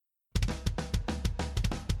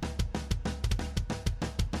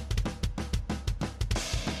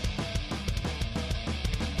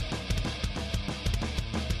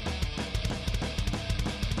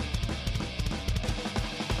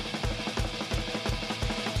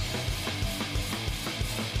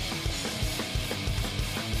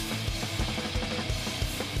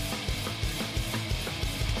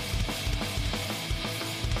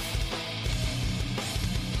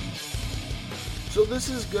So this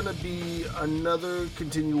is going to be another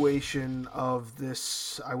continuation of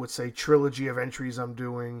this, I would say, trilogy of entries I'm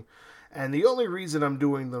doing. And the only reason I'm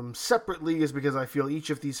doing them separately is because I feel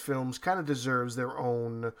each of these films kind of deserves their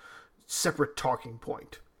own separate talking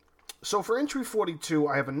point. So for entry 42,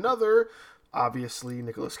 I have another, obviously,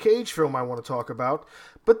 Nicolas Cage film I want to talk about.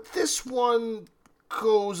 But this one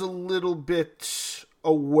goes a little bit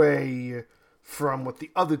away from what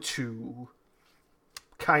the other two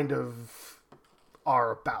kind of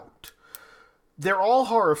are about. They're all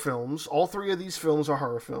horror films. All three of these films are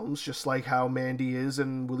horror films, just like how Mandy is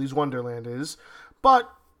and Willy's Wonderland is. But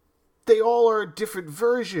they all are different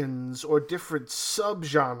versions or different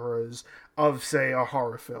subgenres of, say, a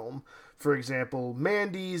horror film. For example,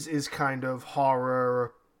 Mandy's is kind of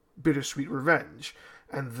horror, bittersweet revenge.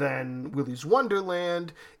 And then Willy's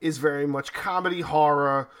Wonderland is very much comedy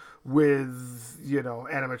horror with,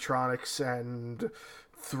 animatronics and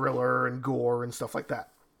thriller and gore and stuff like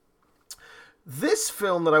that. This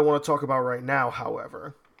film that I want to talk about right now,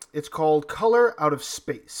 however, it's called Color Out of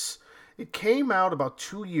Space. It came out about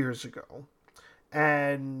 2 years ago.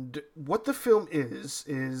 And what the film is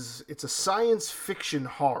it's a science fiction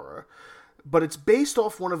horror, but it's based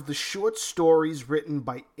off one of the short stories written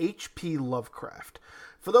by H.P. Lovecraft.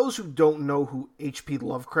 For those who don't know who H.P.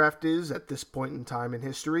 Lovecraft is at this point in time in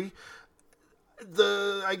history,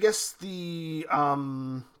 the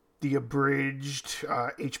abridged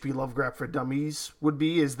H.P. Lovecraft for Dummies would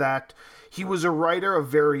be is that he was a writer of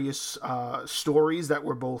various stories that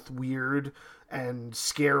were both weird and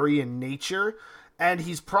scary in nature, and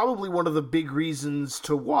he's probably one of the big reasons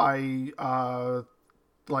to why the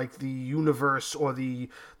universe or the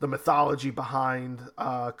mythology behind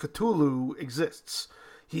Cthulhu exists.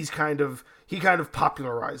 He kind of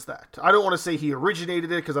popularized that. I don't want to say he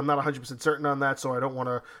originated it because I'm not 100% certain on that, so I don't want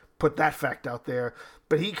to put that fact out there.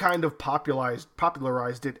 But he kind of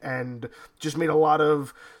popularized it and just made a lot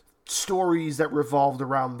of stories that revolved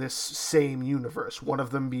around this same universe, one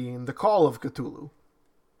of them being The Call of Cthulhu.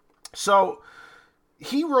 So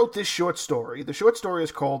he wrote this short story. The short story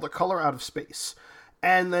is called A Color Out of Space.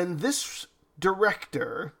 And then this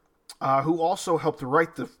director, who also helped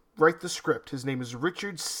write the script, his name is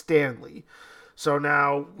Richard Stanley. So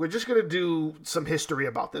now we're just going to do some history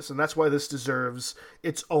about this, and that's why this deserves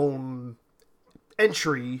its own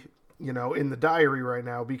entry, in the diary right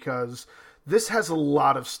now, because this has a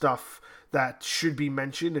lot of stuff that should be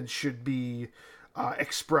mentioned and should be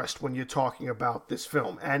expressed when you're talking about this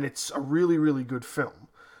film, and it's a really, really good film.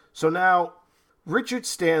 So now, Richard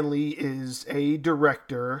Stanley is a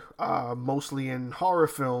director, mostly in horror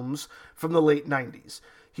films, from the late 90s.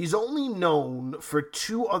 He's only known for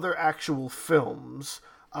two other actual films,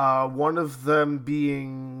 one of them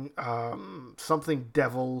being Something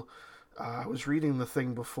Devil. I was reading the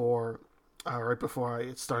thing before, right before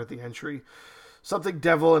I started the entry. Something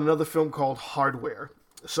Devil, and another film called Hardware.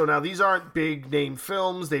 So now these aren't big name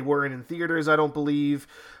films. They weren't in theaters, I don't believe.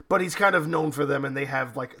 But he's kind of known for them, and they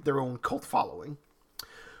have their own cult following.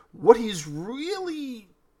 What he's really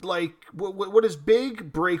what his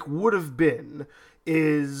big break would have been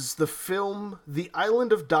is the film The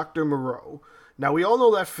Island of Dr. Moreau. Now, we all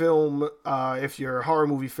know that film, if you're horror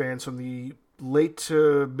movie fans, from the late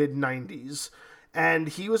to mid-90s. And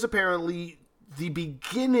he was apparently the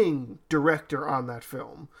beginning director on that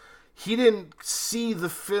film. He didn't see the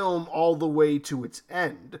film all the way to its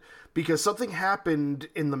end, because something happened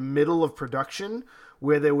in the middle of production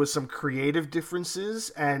where there was some creative differences,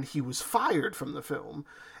 and he was fired from the film.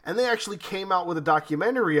 And they actually came out with a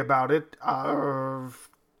documentary about it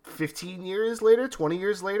 15 years later, 20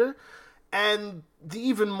 years later. And the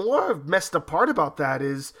even more messed up part about that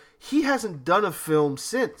is he hasn't done a film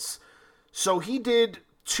since. So he did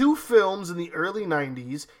two films in the early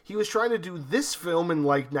 90s. He was trying to do this film in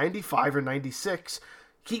 95 or 96.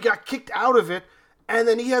 He got kicked out of it. And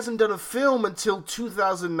then he hasn't done a film until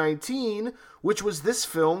 2019, which was this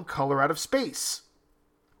film, Color Out of Space.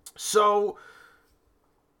 So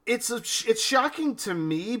it's shocking to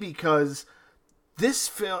me because this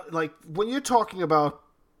film, when you're talking about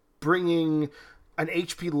bringing an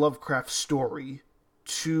H.P. Lovecraft story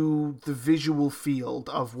to the visual field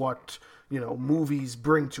of what, movies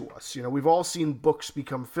bring to us. We've all seen books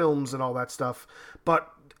become films and all that stuff,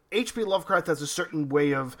 but H.P. Lovecraft has a certain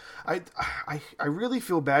way of... I really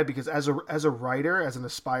feel bad because as a writer, as an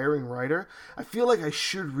aspiring writer, I feel like I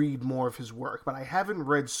should read more of his work, but I haven't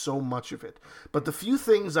read so much of it. But the few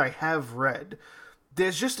things I have read,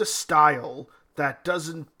 there's just a style that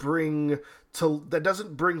doesn't bring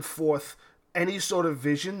forth any sort of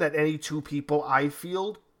vision that any two people, I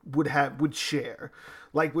feel, would share.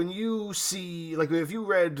 Like when you see, like if you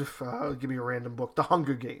read, give me a random book, The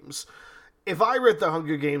Hunger Games. If I read The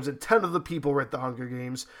Hunger Games and 10 of the people read The Hunger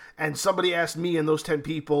Games, and somebody asked me and those 10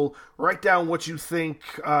 people, write down what you think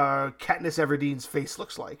Katniss Everdeen's face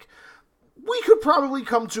looks like, we could probably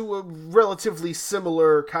come to a relatively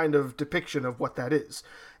similar kind of depiction of what that is.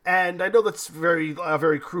 And I know that's a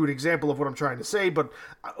very crude example of what I'm trying to say, but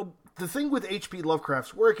the thing with H.P.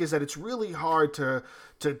 Lovecraft's work is that it's really hard to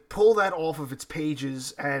pull that off of its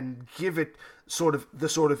pages and give it the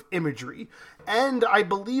sort of imagery. And I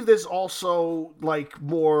believe there's also like a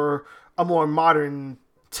more modern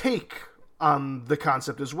take on the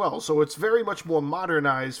concept as well. So it's very much more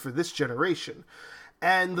modernized for this generation.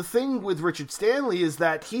 And the thing with Richard Stanley is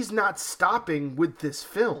that he's not stopping with this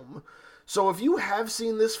film. So if you have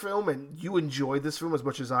seen this film and you enjoyed this film as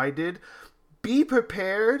much as I did, be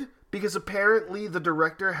prepared, because apparently the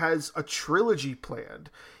director has a trilogy planned.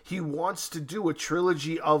 He wants to do a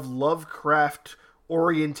trilogy of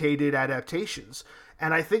Lovecraft-orientated adaptations.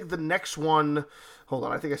 And I think the next one... Hold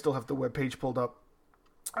on, I think I still have the webpage pulled up.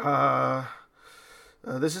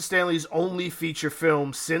 This is Stanley's only feature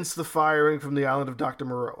film since the firing from the island of Dr.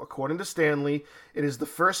 Moreau. According to Stanley, it is the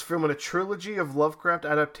first film in a trilogy of Lovecraft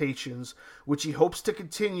adaptations, which he hopes to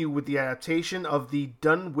continue with the adaptation of the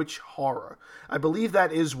Dunwich Horror. I believe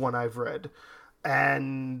that is one I've read.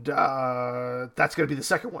 And that's going to be the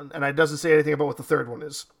second one. And it doesn't say anything about what the third one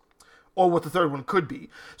is, or what the third one could be.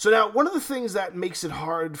 So now, one of the things that makes it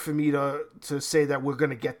hard for me to say that we're going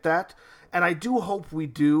to get that, and I do hope we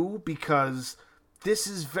do, because... this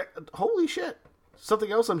is... holy shit.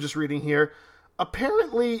 Something else I'm just reading here.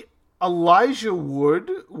 Apparently, Elijah Wood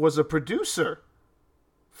was a producer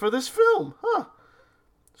for this film. Huh.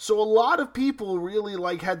 So a lot of people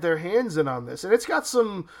really, had their hands in on this. And it's got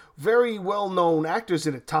some very well-known actors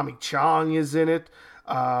in it. Tommy Chong is in it.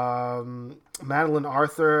 Madeline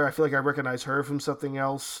Arthur. I feel like I recognize her from something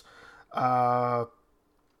else. Joelle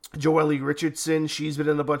Richardson. She's been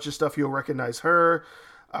in a bunch of stuff. You'll recognize her.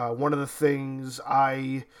 One of the things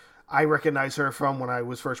I recognize her from when I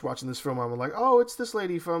was first watching this film, I'm like, oh, it's this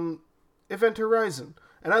lady from Event Horizon.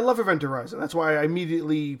 And I love Event Horizon. That's why I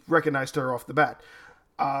immediately recognized her off the bat.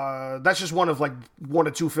 That's just one of one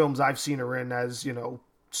or two films I've seen her in as,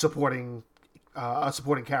 supporting a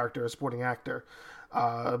supporting character, a supporting actor.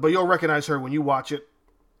 But you'll recognize her when you watch it.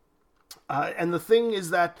 And the thing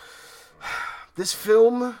is that this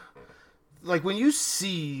film, when you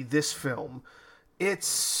see this film,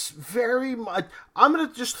 it's very much... I'm going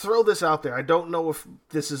to just throw this out there. I don't know if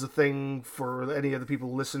this is a thing for any of the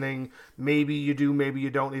people listening. Maybe you do, maybe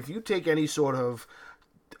you don't. If you take any sort of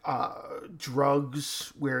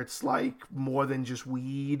drugs where it's more than just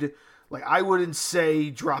weed, I wouldn't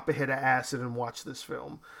say drop a hit of acid and watch this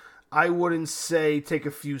film. I wouldn't say take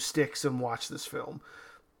a few sticks and watch this film.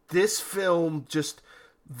 This film, just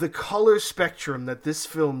the color spectrum that this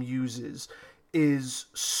film uses is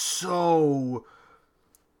so...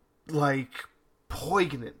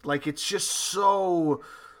 poignant. It's just so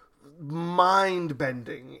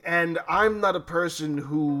mind-bending. And I'm not a person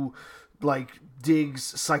who,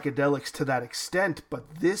 digs psychedelics to that extent,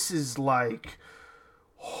 but this is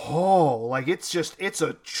it's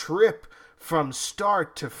a trip from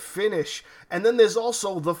start to finish. And then there's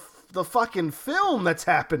also the fucking film that's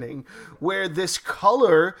happening, where this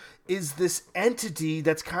color is this entity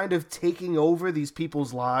that's kind of taking over these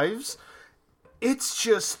people's lives. It's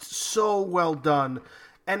just so well done,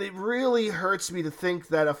 and it really hurts me to think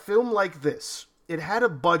that a film like this, it had a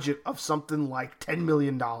budget of something like $10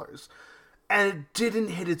 million, and it didn't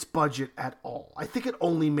hit its budget at all. I think it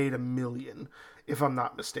only made $1 million, if I'm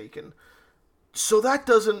not mistaken. So that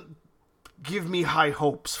doesn't give me high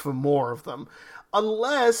hopes for more of them.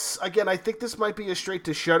 Unless, again, I think this might be a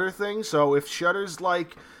straight-to-Shudder thing, so if Shudder's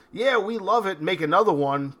yeah, we love it, make another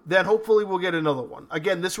one, then hopefully we'll get another one.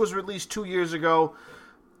 Again, this was released 2 years ago.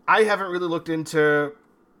 I haven't really looked into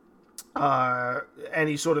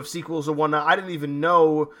any sort of sequels or whatnot. I didn't even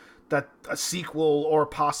know that a sequel or a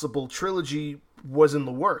possible trilogy was in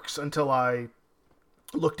the works until I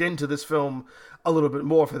looked into this film a little bit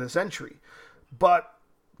more for this entry. But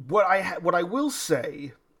what I will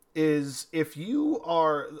say is, if you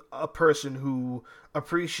are a person who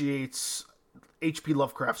appreciates H.P.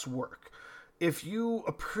 Lovecraft's work, if you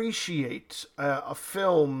appreciate a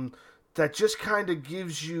film that just kind of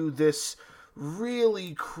gives you this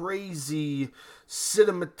really crazy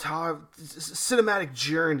cinematic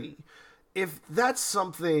journey, if that's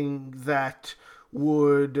something that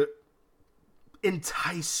would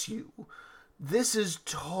entice you, this is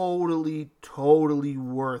totally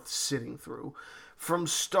worth sitting through. From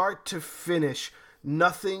start to finish,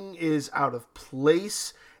 Nothing is out of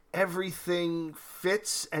place. Everything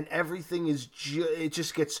fits, and everything is it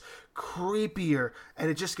just gets creepier, and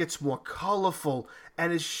it just gets more colorful,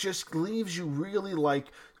 and it just leaves you really like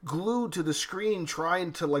glued to the screen,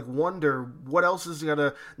 trying to like wonder what else is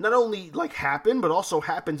gonna not only like happen, but also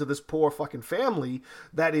happen to this poor fucking family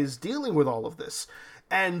that is dealing with all of this.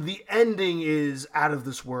 And the ending is out of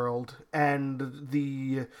this world, and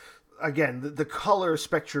the color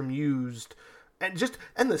spectrum used, and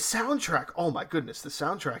the soundtrack. Oh my goodness, the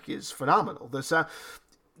soundtrack is phenomenal.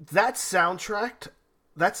 That soundtrack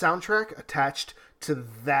attached to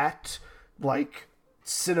that like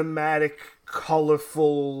cinematic,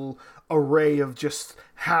 colorful array of just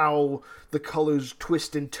how the colors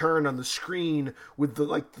twist and turn on the screen with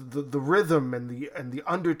the rhythm and the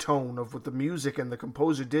undertone of what the music and the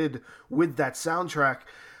composer did with that soundtrack.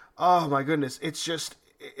 Oh my goodness, it's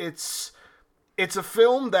a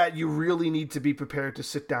film that you really need to be prepared to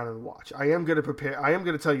sit down and watch. I am going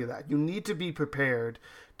to tell you that. You need to be prepared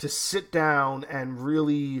to sit down and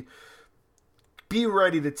really be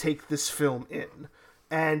ready to take this film in.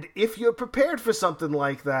 And if you're prepared for something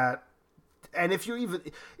like that, and if you're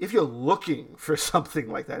looking for something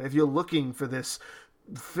like that, if you're looking for this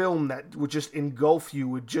film that would just engulf you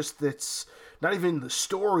with just its, not even the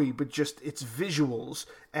story, but just its visuals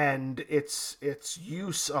and its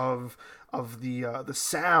use of the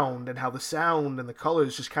sound, and how the sound and the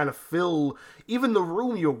colors just kind of fill even the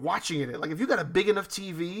room you're watching it in. Like if you got a big enough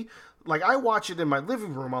TV, like I watch it in my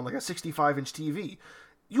living room on like a 65-inch TV,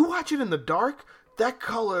 you watch it in the dark, that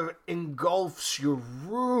color engulfs your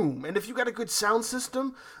room. And if you got a good sound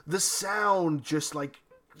system, the sound just like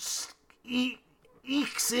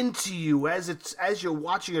ekes into you as you're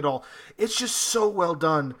watching it all. It's just so well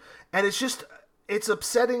done. And it's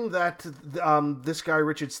upsetting that this guy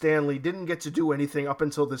Richard Stanley didn't get to do anything up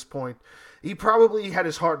until this point. He probably had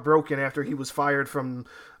his heart broken after he was fired from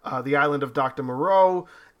the island of Dr. Moreau,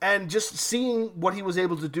 and just seeing what he was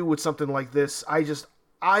able to do with something like this, I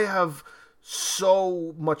have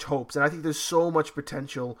so much hopes, and I think there's so much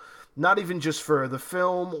potential, not even just for the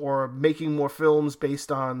film or making more films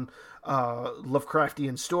based on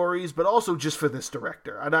Lovecraftian stories, but also just for this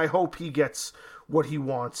director. And I hope he gets what he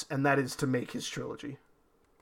wants, and that is to make his trilogy.